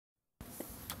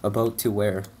A boat to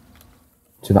where?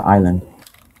 To the island.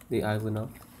 The island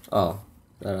of? Oh,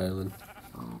 that island.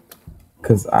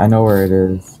 Cause I know where it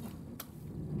is.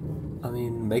 I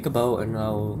mean, make a boat and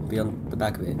I'll be on the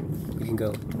back of it. We can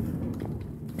go.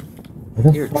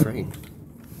 Here, train.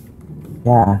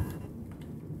 Yeah.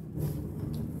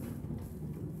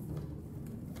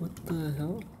 What the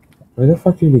hell? Where the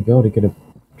fuck did we go to get a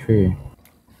tree?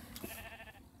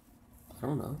 I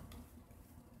don't know.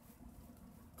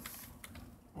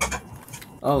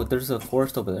 Oh, there's a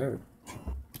forest over there.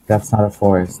 That's not a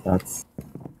forest. That's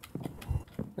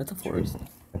a forest.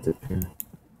 That's a tree.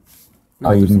 No,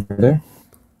 oh, you didn't go there?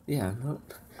 Yeah, no.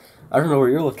 I don't know where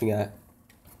you're looking at.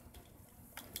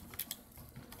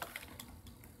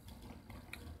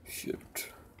 Shit.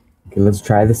 Okay, let's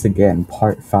try this again.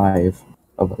 Part 5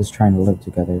 of us trying to live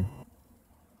together.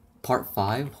 Part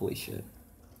 5? Holy shit.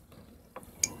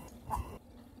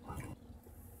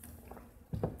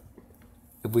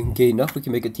 If we can get enough, we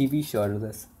can make a TV show out of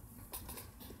this.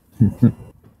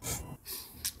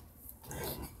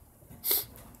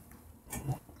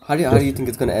 How do you think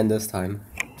it's gonna end this time?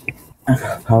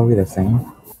 Probably the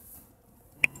same.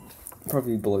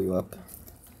 Probably blow you up.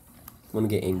 I'm gonna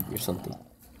get angry or something.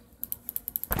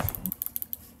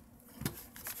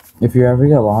 If you ever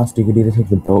get lost, you could either take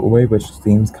the boat way, which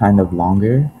seems kind of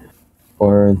longer,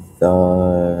 or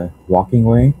the walking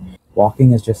way.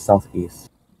 Walking is just southeast.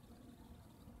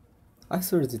 I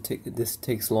swear this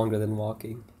takes longer than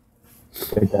walking.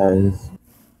 It does.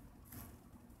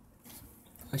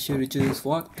 I should have just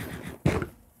walked.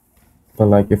 But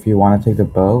like, if you want to take the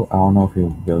boat, I don't know if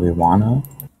you really wanna.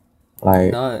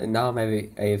 Like, now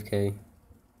maybe AFK.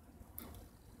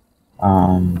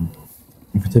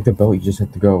 If you take the boat, you just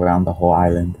have to go around the whole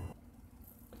island,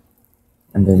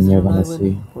 and then you're gonna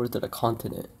see. Or is it a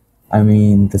continent? I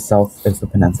mean, the south is the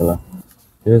peninsula.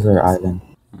 Here's our island.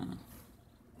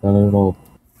 The little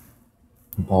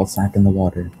ball sack in the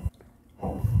water.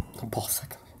 A ball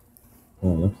sack.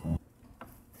 Oh, it looks like.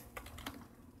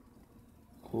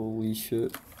 Holy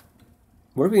shit!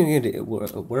 Where are we gonna get?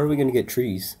 Where are we gonna get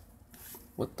trees?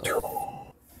 What the?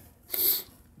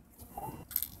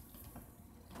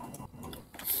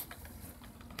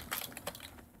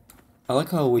 I like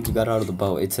how when you got out of the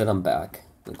boat, it said I'm back.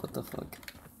 Like, what the fuck?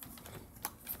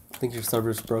 I think your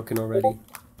server's broken already.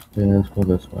 Yeah, let's go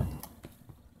this way.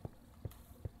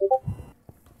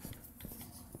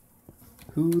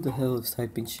 Who the hell is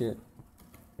typing shit?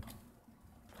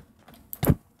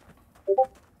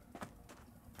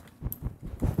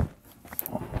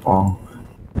 Oh,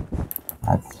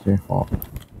 that's your fault.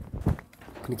 I'm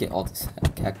gonna get all this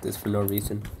cactus for no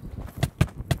reason.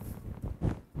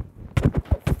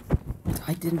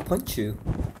 I didn't punch you.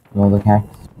 Well, the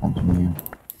cactus is punching you.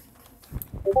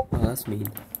 Oh, that's mean.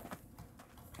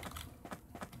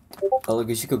 Oh, look,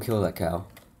 you should go kill that cow.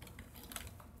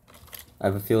 I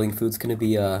have a feeling food's gonna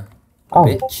be a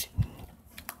bitch.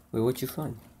 Wait, what'd you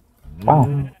find?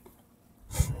 Wow.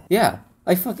 Yeah,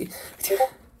 I fucking.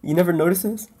 You never noticed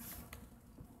this?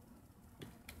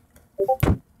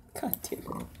 God damn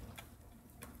it.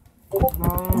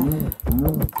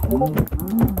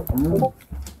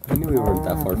 I knew we weren't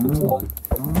that far from spawn.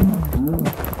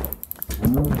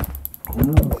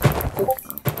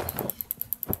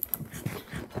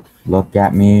 Look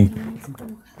at me.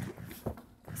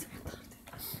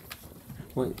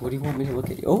 What do you want me to look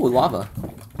at you? Oh, lava.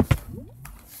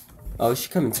 Oh, she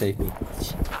come and save me.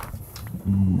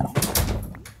 No.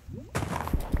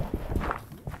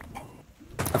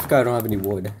 I forgot I don't have any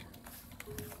wood.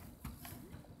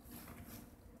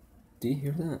 Do you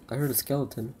hear that? I heard a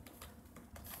skeleton.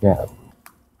 Yeah.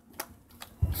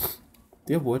 Do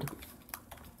you have wood?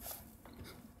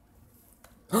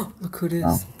 Oh, look who it is.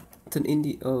 No. It's an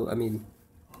indie. Oh, I mean,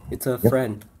 it's a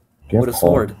friend Get with a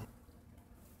sword.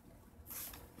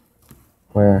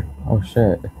 Where? Oh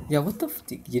shit. Yeah, what the f?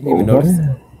 You didn't even notice?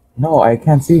 No, I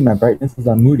can't see. My brightness is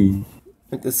on moody.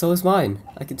 So is mine.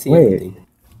 I can see Wait. everything.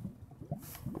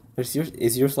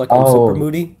 Is yours like on super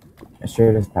moody? Sure,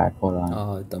 it is back. Hold on.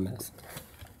 Oh, dumbass.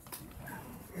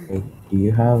 Hey, do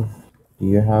you have?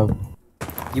 You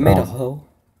made a hoe,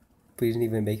 but you didn't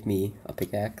even make me a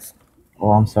pickaxe.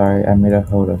 Oh, I'm sorry. I made a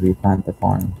hoe to replant the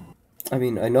farm. I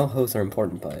mean, I know hoes are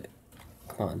important, but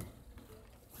come on.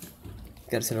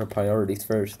 Gotta set our priorities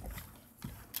first.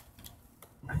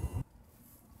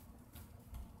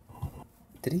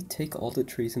 Did he take all the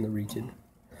trees in the region?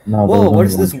 No. Whoa, what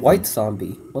is this white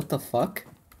zombie? What the fuck?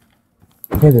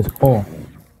 Okay, there's coal.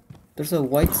 There's a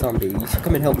white zombie. You should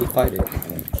come and help me fight it.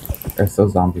 There's still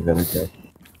zombie villager.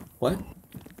 What?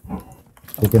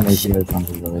 We can make you a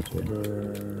zombie villager.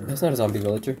 That's not a zombie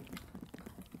villager.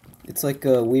 It's like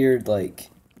a weird,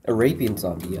 like, Arabian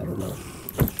zombie, I don't know.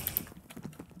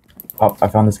 Oh, I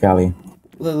found this galley.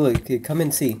 Look, come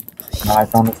and see. No, I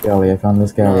found this galley. I found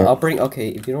this galley. No, I'll bring. Okay,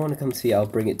 if you don't want to come see, I'll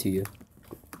bring it to you.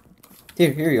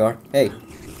 Here you are. Hey,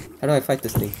 how do I fight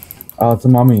this thing? Oh, it's a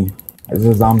mummy. It's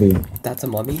a zombie. That's a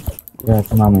mummy? Yeah,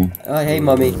 it's a mummy. Oh, hey,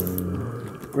 mummy.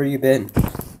 Where you been?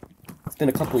 It's been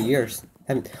a couple of years.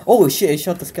 Haven't. Oh shit! It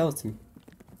shot the skeleton.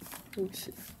 Oh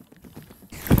shit.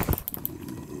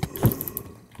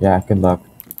 Yeah, good luck.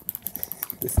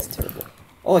 This is terrible.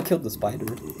 Oh, I killed the spider.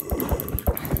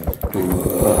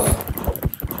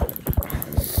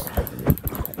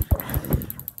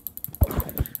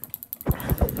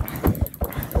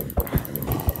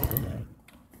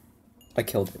 I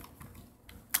killed it.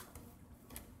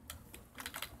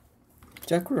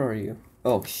 Jack, where are you?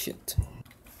 Oh shit.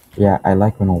 Yeah, I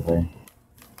like went over.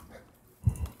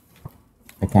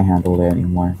 I can't handle it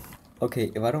anymore.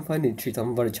 Okay, if I don't find any trees, I'm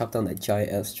about to chop down that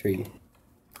giant ass tree.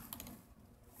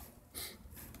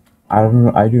 I don't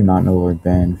know. I do not know where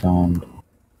Ben found.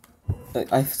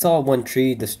 I saw one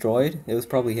tree destroyed. It was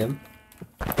probably him.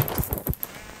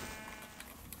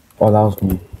 Oh, that was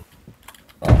me.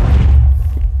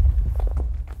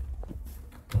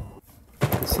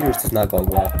 The series is not going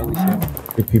well. Holy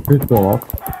shit. Did people blow up?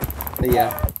 But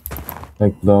yeah,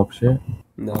 Like blow up shit?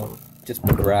 no, just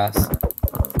grass.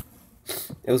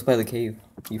 It was by the cave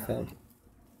you found.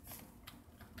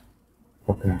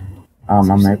 Okay. I'm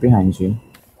right behind you.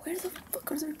 Where the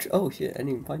fuck are there trees? Oh shit, I didn't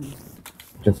even find you.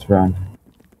 Just run.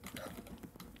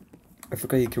 I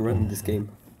forgot you can run in this game.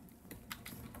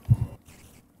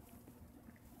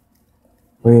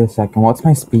 Wait a second. What's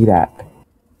my speed at?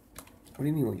 What do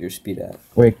you mean what your speed at?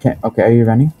 Wait, okay, are you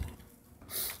running?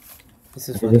 This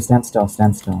is Okay, funny. just stand still,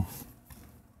 stand still.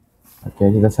 Okay,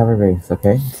 let's have a race,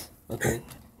 okay? Okay.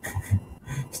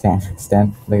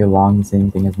 Stand like along the same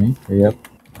thing as me. Hurry up.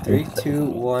 3, 2,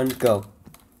 1, go.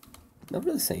 No,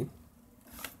 we're the same.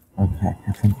 Okay.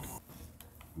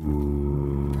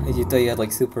 You thought you had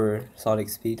like supersonic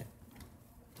speed?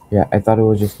 Yeah, I thought it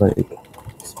was just like...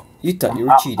 You thought you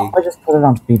were cheating. I just put it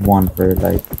on speed 1 for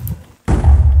like...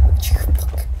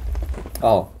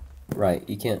 Oh, right.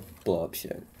 You can't blow up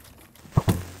shit.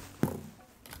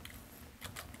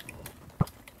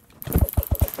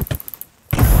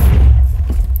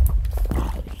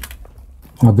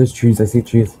 Oh, there's trees. I see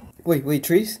trees. Wait,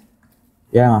 trees?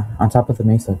 Yeah, on top of the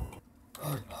mesa.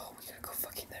 Oh, we gotta go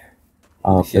fucking there.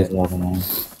 Oh, Shit. there's a lot of them.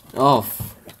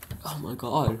 Oh my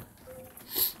god.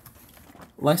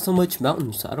 Why so much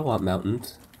mountains? I don't want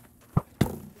mountains.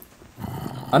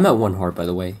 I'm at 1 heart, by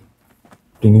the way.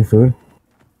 Do you need food?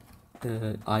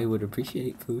 I would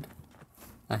appreciate food.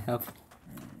 I have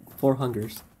 4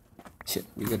 hungers. Shit,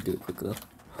 we gotta do it quick though.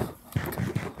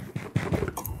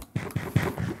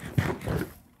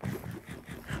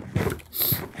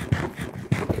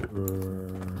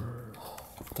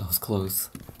 That was close.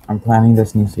 I'm planning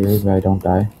this new series where I don't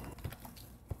die.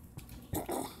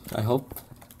 I hope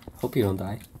you don't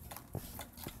die.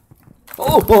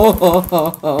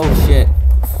 Oh shit.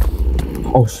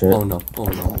 Oh shit. Oh no.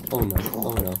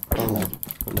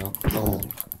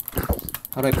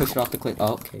 How do I push it off the cliff?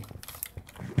 Oh, okay.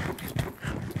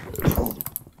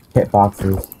 Hit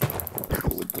boxes.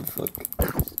 What the fuck?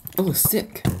 Oh,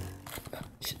 sick.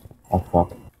 Shit. Oh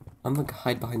fuck. I'm gonna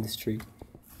hide behind this tree.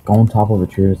 Go on top of a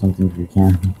tree or something if you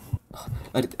can.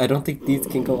 I don't think these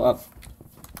can go up.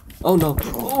 Oh no.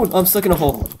 Oh, I'm stuck in a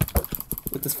hole.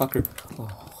 With this fucker. Oh,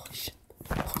 shit.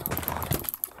 Oh,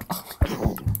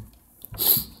 no.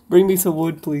 Bring me some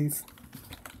wood, please.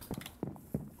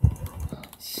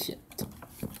 Shit.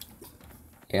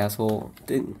 Asshole.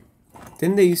 Didn't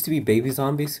they used to be baby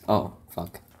zombies? Oh,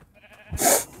 fuck.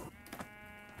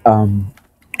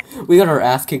 We got our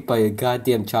ass kicked by a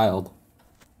goddamn child.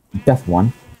 Death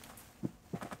 1.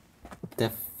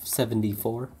 Def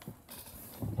 74.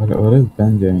 What is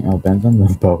Ben doing? Oh, Ben's on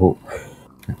the boat.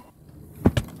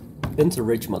 Ben's a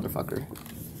rich motherfucker.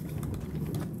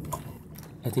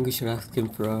 I think we should ask him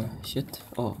for shit.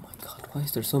 Oh my god, why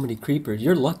is there so many creepers?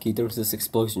 You're lucky there was this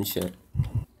explosion shit.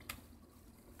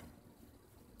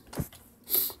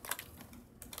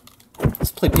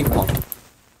 Let's play ping pong.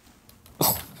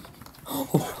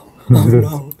 Oh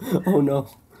no. Oh no.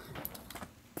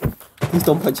 Please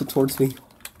don't punch it towards me.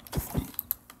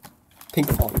 Ping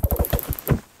pong.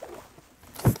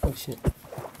 Oh shit.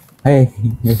 Hey,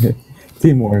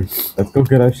 teamwork. Let's go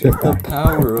get our shit The back.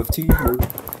 power of teamwork.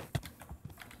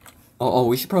 Oh,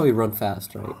 we should probably run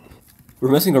fast, right?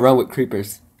 We're messing around with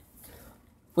creepers.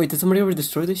 Wait, did somebody already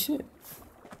destroy this shit?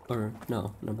 Or,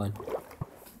 no, never mind.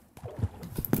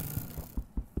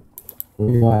 Where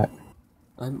you at?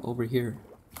 I'm over here.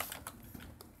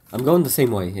 I'm going the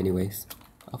same way, anyways.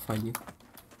 I'll find you.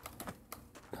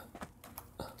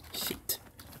 Shit.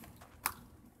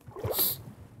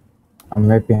 I'm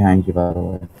right behind you, by the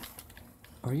way.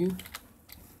 Are you?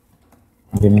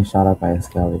 I'm getting shot at by a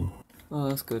skelly. Oh,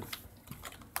 that's good.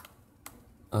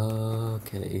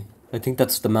 Okay. I think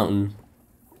that's the mountain.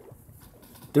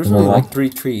 There's only like 3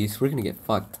 trees. We're gonna get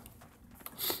fucked.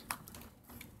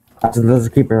 There's a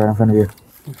creeper right in front of you.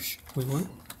 Oh, wait, what?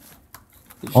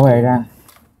 Oh, wait, yeah.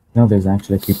 No, there's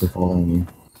actually a creeper following you.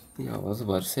 Yeah, I was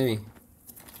about to say.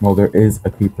 Well, there is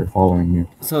a creeper following you.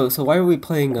 So why are we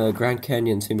playing Grand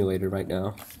Canyon Simulator right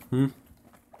now? Hmm?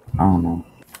 I don't know.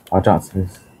 Watch out,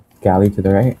 there's Galley to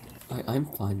the right. I'm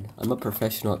fine. I'm a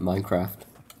professional at Minecraft.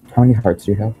 How many hearts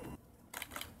do you have?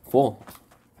 4.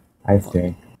 I have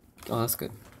 3. Oh, that's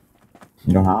good.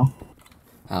 You know how?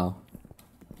 How?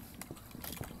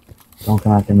 Don't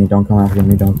come after me, don't come after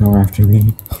me, don't come after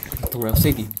me. Don't worry, I'll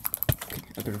save you. Okay,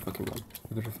 I better fucking run.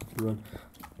 I better fucking run.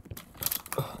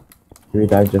 3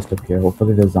 guys just up here.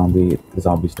 Hopefully the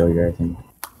zombie's still here, I think.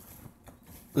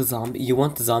 The zombie? You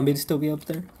want the zombie to still be up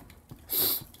there?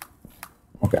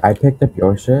 Okay, I picked up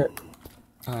your shit.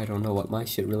 I don't know what my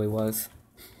shit really was.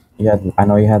 I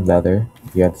know you had leather.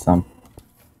 You had some.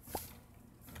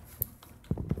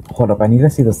 Hold up, I need to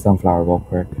see the sunflower real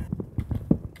quick.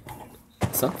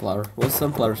 Sunflower? What do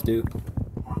sunflowers do?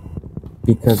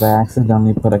 Because I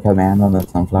accidentally put a command on the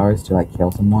sunflowers to like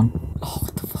kill someone. Oh,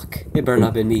 what the fuck? It better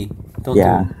not be me. Don't do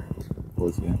it. It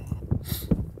was you.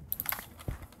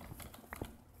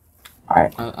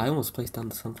 Alright. I almost placed down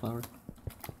the sunflower.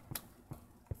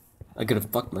 I could have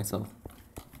fucked myself.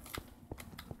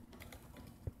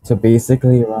 So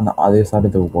basically, we're on the other side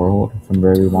of the world from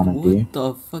where we want to be. What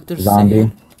the fuck? There's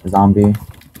Zombie. Zombie.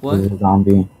 What? There's a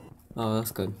zombie. Oh,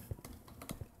 that's good.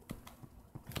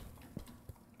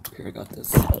 Here, I got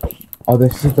this. Oh,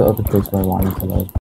 this is the other place where I wanted to live.